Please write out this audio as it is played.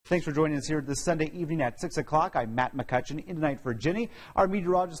Thanks for joining us here this Sunday evening at 6 o'clock. I'm Matt McCutcheon in tonight for Jenny. Our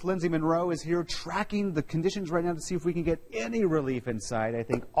meteorologist Lindsey Monroe is here tracking the conditions right now to see if we can get any relief inside. I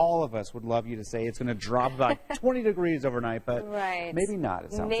think all of us would love you to say it's going to drop about 20 degrees overnight, but maybe not,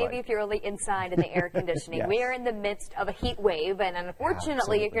 it sounds maybe if you're really inside in the air conditioning. Yes. We are in the midst of a heat wave, and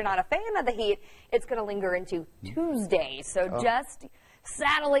unfortunately, if you're not a fan of the heat, it's going to linger into Tuesday. So just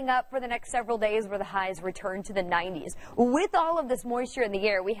saddling up for the next several days where the highs return to the 90s. With all of this moisture in the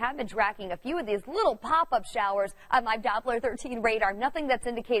air, we have been tracking a few of these little pop-up showers on my Doppler 13 radar. Nothing that's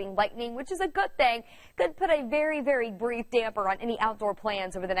indicating lightning, which is a good thing. Could put a very, very brief damper on any outdoor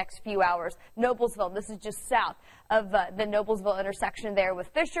plans over the next few hours. Noblesville, this is just south of the Noblesville intersection there with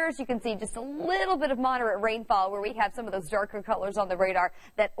Fishers. You can see just a little bit of moderate rainfall where we have some of those darker colors on the radar.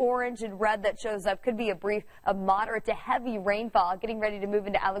 That orange and red that shows up could be a brief, moderate to heavy rainfall. Getting ready to move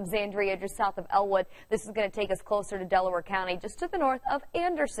into Alexandria just south of Elwood. This is going to take us closer to Delaware County, just to the north of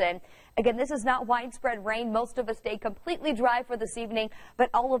Anderson. Again, this is not widespread rain. Most of us stay completely dry for this evening, but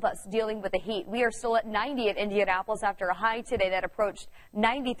all of us dealing with the heat. We are still at 90 at Indianapolis after a high today that approached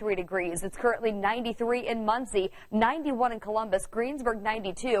 93 degrees. It's currently 93 in Muncie, 91 in Columbus, Greensburg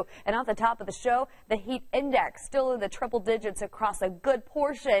 92. And off the top of the show, the heat index still in the triple digits across a good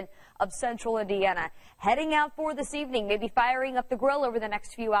portion of central Indiana. Heading out for this evening, maybe firing up the grill over the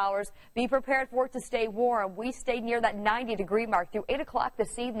next few hours. Be prepared for it to stay warm. We stay near that 90-degree mark through 8 o'clock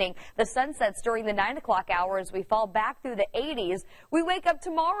this evening. The sun sets during the 9 o'clock hour as we fall back through the 80s. We wake up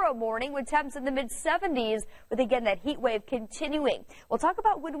tomorrow morning with temps in the mid-70s, with again that heat wave continuing. We'll talk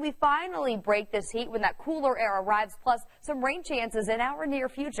about when we finally break this heat, when that cooler air arrives, plus some rain chances in our near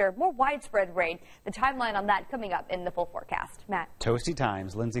future, more widespread rain. The timeline on that coming up in the full forecast. Matt. Toasty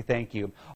times. Lindsay, thank you.